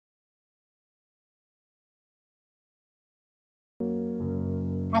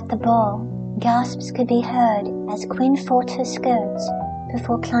At the ball, gasps could be heard as Quinn fought her skirts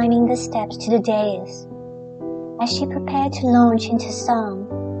before climbing the steps to the dais. As she prepared to launch into song,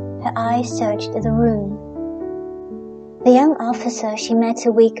 her eyes searched the room. The young officer she met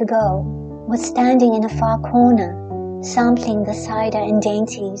a week ago was standing in a far corner, sampling the cider and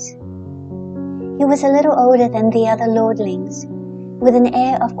dainties. He was a little older than the other lordlings, with an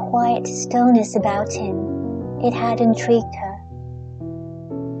air of quiet stillness about him. It had intrigued her.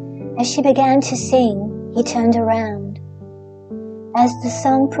 As she began to sing, he turned around. As the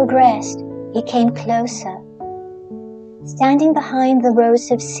song progressed, he came closer. Standing behind the rows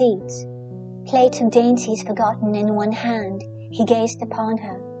of seats, plate of dainties forgotten in one hand, he gazed upon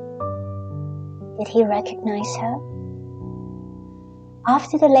her. Did he recognize her?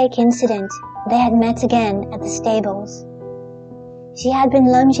 After the lake incident, they had met again at the stables. She had been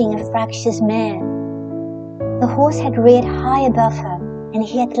lunging a fractious mare. The horse had reared high above her, and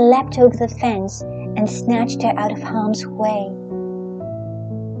he had leapt over the fence and snatched her out of harm's way.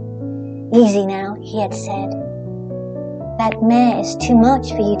 "Easy now," he had said. "That mare is too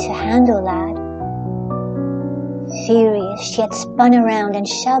much for you to handle, lad." Furious, she had spun around and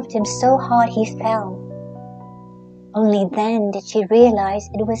shoved him so hard he fell. Only then did she realize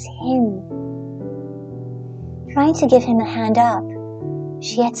it was him. Trying to give him a hand up,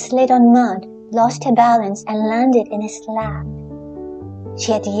 she had slid on mud, lost her balance, and landed in his lap.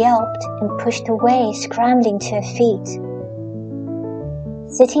 She had yelped and pushed away, scrambling to her feet.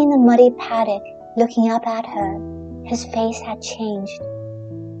 Sitting in the muddy paddock, looking up at her, his face had changed.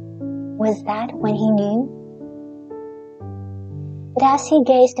 Was that when he knew? But as he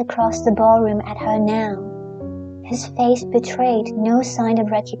gazed across the ballroom at her now, his face betrayed no sign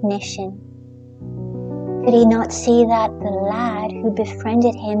of recognition. Could he not see that the lad who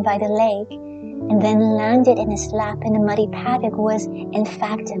befriended him by the lake and then landed in his lap in the muddy paddock was in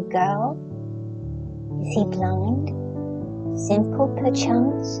fact a girl? Is he blind? Simple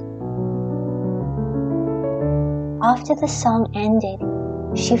perchance? After the song ended,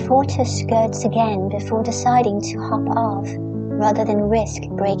 she fought her skirts again before deciding to hop off rather than risk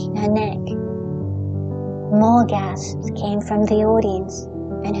breaking her neck. More gasps came from the audience,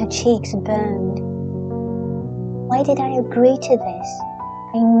 and her cheeks burned. Why did I agree to this?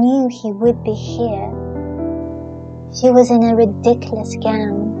 I knew he would be here. She was in a ridiculous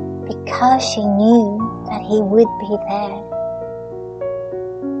gown because she knew that he would be there.